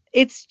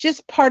 it's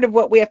just part of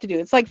what we have to do.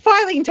 It's like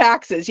filing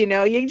taxes, you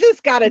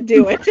just got to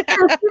do it.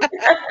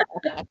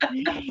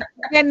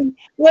 And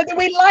whether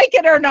we like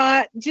it or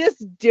not,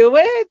 just do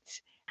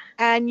it.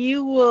 And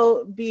you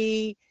will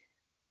be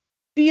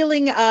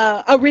feeling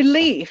a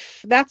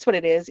relief. That's what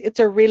it is. It's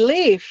a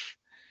relief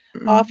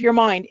off Mhm. your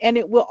mind. And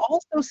it will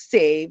also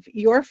save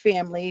your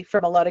family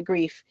from a lot of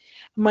grief.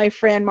 My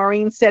friend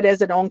Maureen said,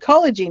 as an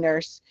oncology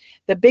nurse,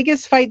 the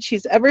biggest fight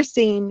she's ever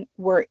seen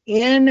were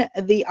in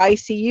the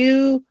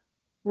ICU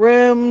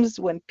rooms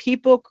when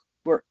people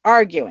were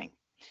arguing.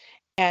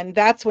 And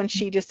that's when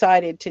she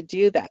decided to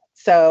do that.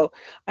 So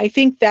I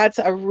think that's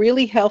a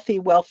really healthy,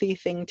 wealthy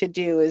thing to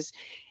do, is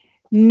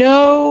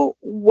know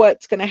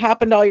what's going to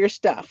happen to all your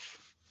stuff.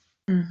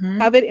 Mhm.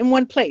 Have it in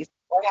one place,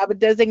 or have a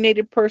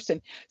designated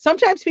person.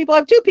 Sometimes people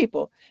have two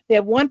people. They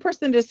have one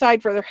person to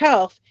decide for their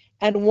health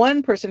and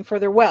one person for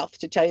their wealth,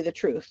 to tell you the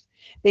truth.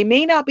 They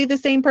may not be the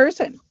same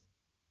person.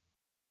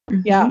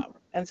 Mhm. Yeah.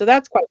 And so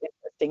that's quite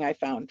interesting, I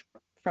found.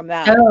 from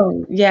that.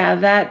 Oh, yeah,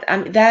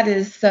 that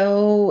is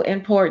so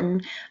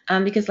important,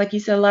 because like you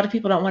said, a lot of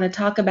people don't want to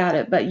talk about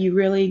it, but you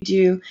really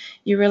do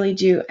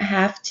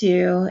have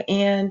to.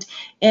 And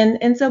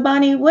so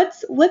Bonnie,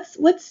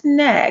 what's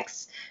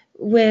next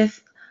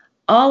with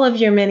all of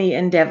your many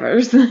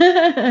endeavors?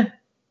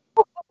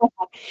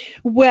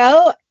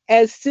 Well,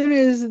 as soon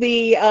as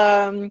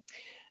the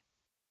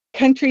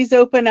countries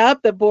open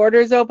up, the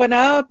borders open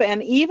up,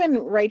 and even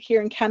right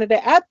here in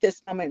Canada at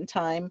this moment in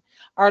time,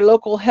 our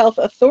local health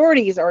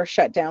authorities are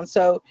shut down.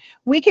 So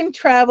we can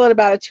travel at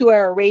about a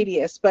 2-hour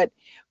radius, but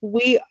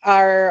we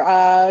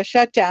are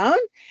shut down.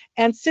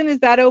 And as soon as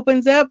that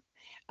opens up,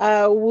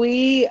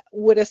 we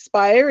would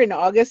aspire in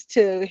August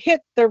to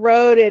hit the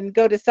road and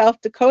go to South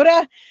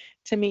Dakota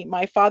to meet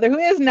my father, who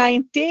is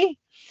 90,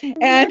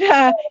 and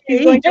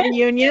he's going to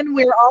reunion.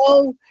 We're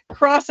all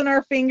crossing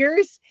our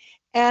fingers.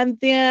 And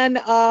then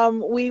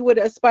we would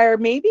aspire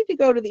maybe to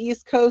go to the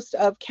east coast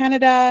of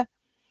Canada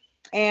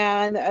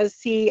and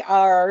see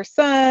our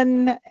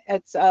son.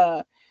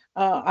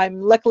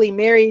 I'm luckily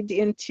married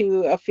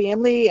into a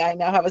family. I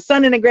now have a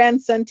son and a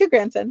grandson, 2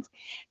 grandsons.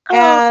 Oh,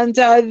 And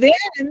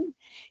then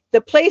the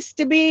place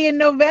to be in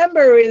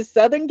November is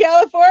Southern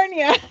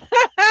California.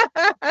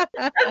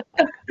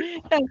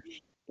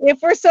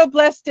 If we're so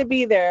blessed to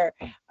be there,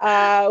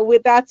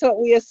 that's what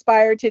we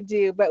aspire to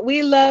do. But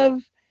we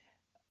love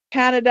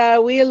Canada,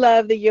 we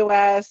love the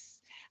US,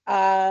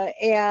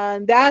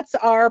 and that's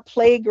our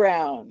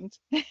playground.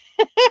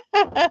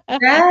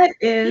 that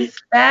is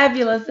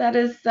fabulous. That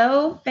is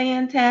so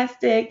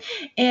fantastic.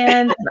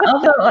 And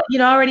also,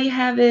 already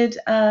have it,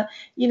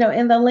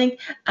 in the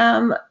link.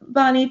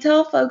 Bonnie,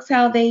 tell folks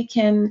how they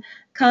can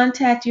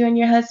contact you and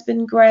your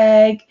husband,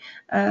 Greg,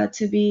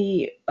 to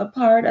be a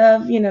part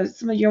of,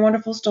 some of your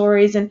wonderful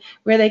stories and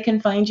where they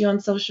can find you on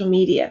social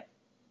media.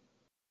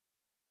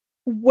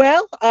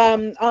 Well,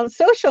 on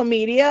social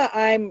media,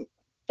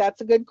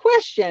 that's a good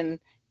question.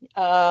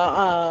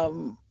 I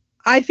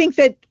think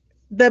that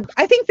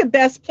the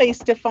best place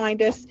to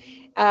find us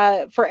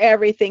for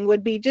everything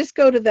would be just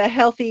go to the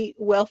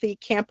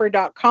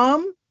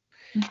healthywealthycamper.com.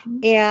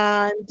 Mhm.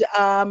 And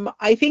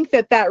I think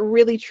that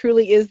really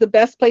truly is the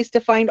best place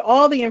to find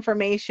all the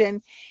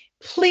information.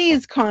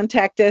 Please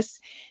contact us.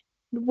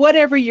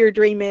 Whatever your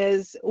dream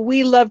is,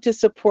 we love to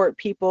support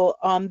people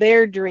on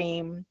their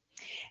dream.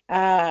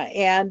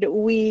 And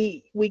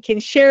we can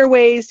share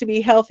ways to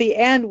be healthy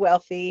and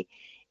wealthy.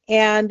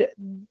 And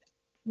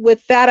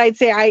with that, I'd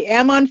say I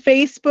am on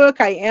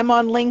Facebook. I am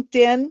on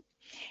LinkedIn.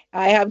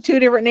 I have 2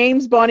 different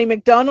names, Bonnie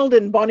McDonald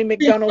and Bonnie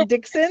McDonald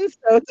Dixon.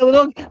 So it's a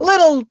little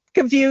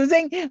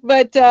confusing,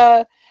 but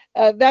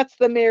that's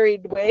the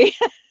married way.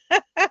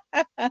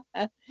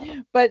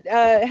 But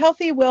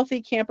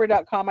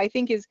healthywealthycamper.com, I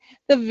think, is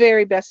the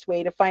very best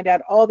way to find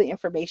out all the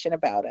information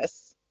about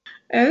us.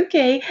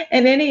 Okay.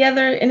 And I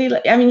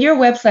mean, your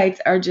websites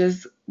are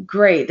just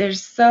great.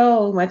 There's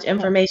so much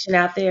information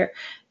out there,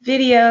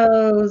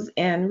 videos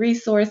and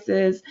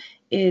resources.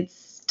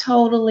 It's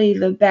totally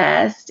the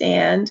best.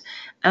 And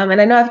I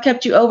know I've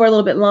kept you over a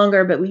little bit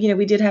longer, but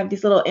we did have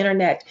these little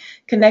internet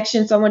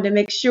connections. So I wanted to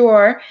make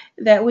sure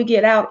that we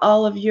get out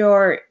all of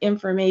your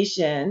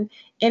information.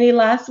 Any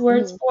last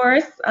words Mhm. for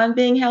us on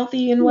being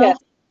healthy and Yes,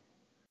 wealthy?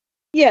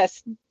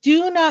 yes.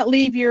 Do not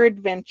leave your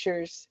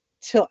adventures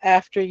till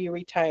after you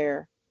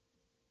retire.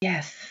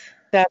 Yes.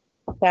 That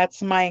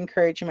that's my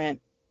encouragement.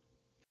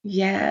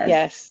 Yes.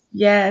 Yes.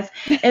 Yes.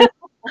 And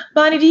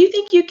Bonnie, do you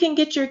think you can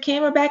get your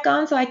camera back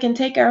on so I can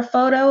take our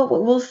photo?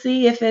 We'll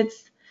see if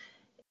it's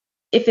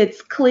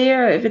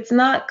clear. If it's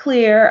not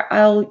clear,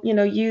 I'll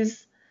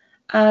use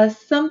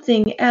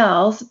something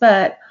else.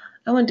 But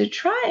I wanted to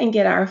try and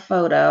get our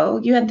photo.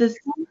 You had this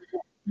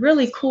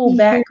really cool Here,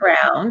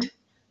 background.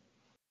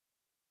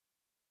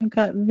 I've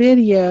got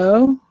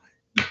video.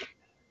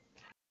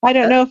 I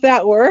don't know if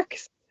that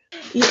works.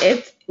 Yeah,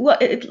 it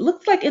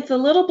looks like it's a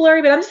little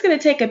blurry, but I'm just gonna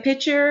take a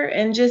picture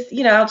and just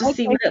I'll just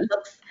Okay.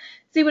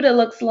 see what it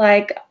looks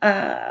like.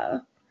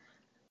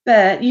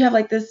 But you have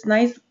like this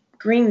nice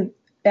green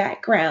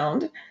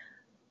background.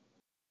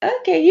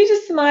 Okay, you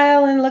just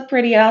smile and look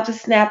pretty. I'll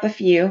just snap a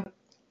few.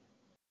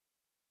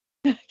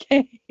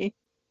 Okay.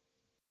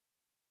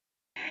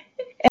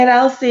 And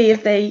I'll see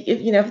if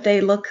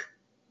they look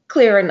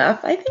clear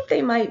enough. I think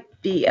they might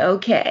be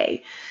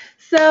okay.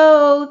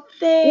 So If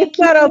thank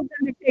not, I'll you.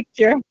 send a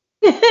picture.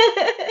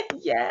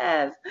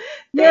 Yes.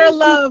 You're Thank you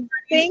love.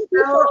 Thank you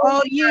so for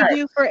all you much.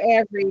 do for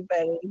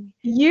everybody.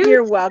 You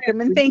You're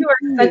welcome, and too. thank You are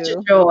such a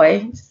you.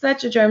 joy.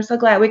 Such a joy. I'm so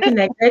glad we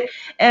connected.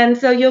 And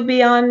so you'll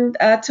be on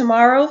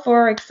tomorrow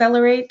for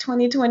Accelerate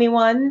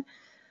 2021.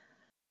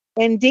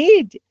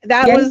 Indeed,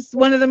 that Yes. was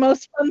one of the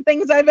most fun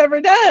things I've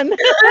ever done.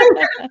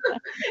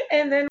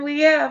 And then we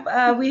have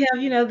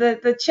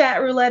the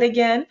chat roulette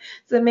again.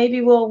 So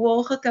maybe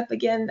we'll hook up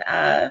again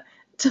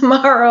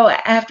tomorrow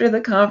after the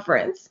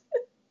conference.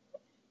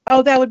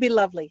 Oh, that would be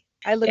lovely.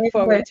 I look Anyway,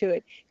 forward to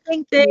it.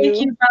 Thank thank you.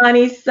 you,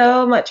 Bonnie,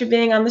 so much for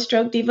being on the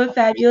Stroke Diva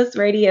Fabulous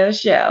Radio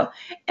Show.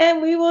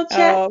 And we will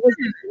chat Oh, it was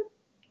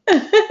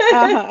soon.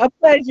 a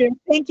pleasure.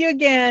 Thank you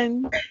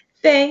again.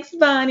 Thanks,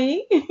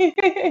 Bonnie.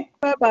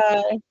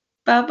 Bye-bye.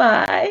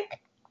 Bye-bye.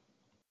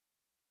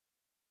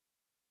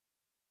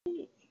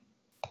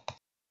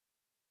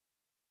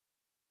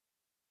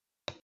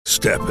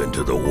 Step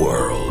into the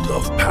world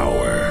of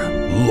power,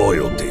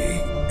 loyalty,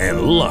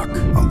 and luck.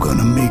 I'm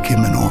gonna make him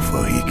an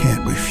offer he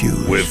can't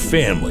refuse. With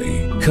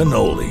family,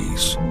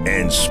 cannolis,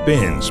 and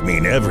spins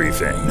mean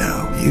everything.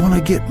 Now, you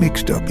wanna get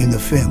mixed up in the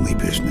family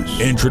business.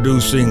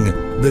 Introducing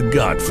The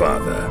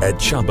Godfather at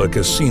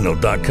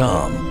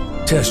ChumbaCasino.com.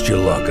 Test your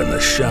luck in the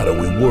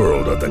shadowy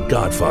world of The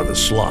Godfather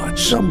slot.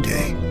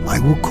 Someday, I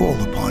will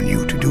call upon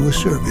you to do a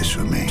service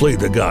for me. Play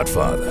The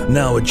Godfather,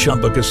 now at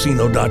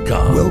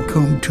ChumbaCasino.com.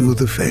 Welcome to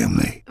the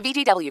family.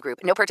 VGW Group.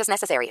 No purchase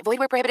necessary. Void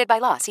where prohibited by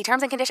law. See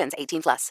terms and conditions. 18+.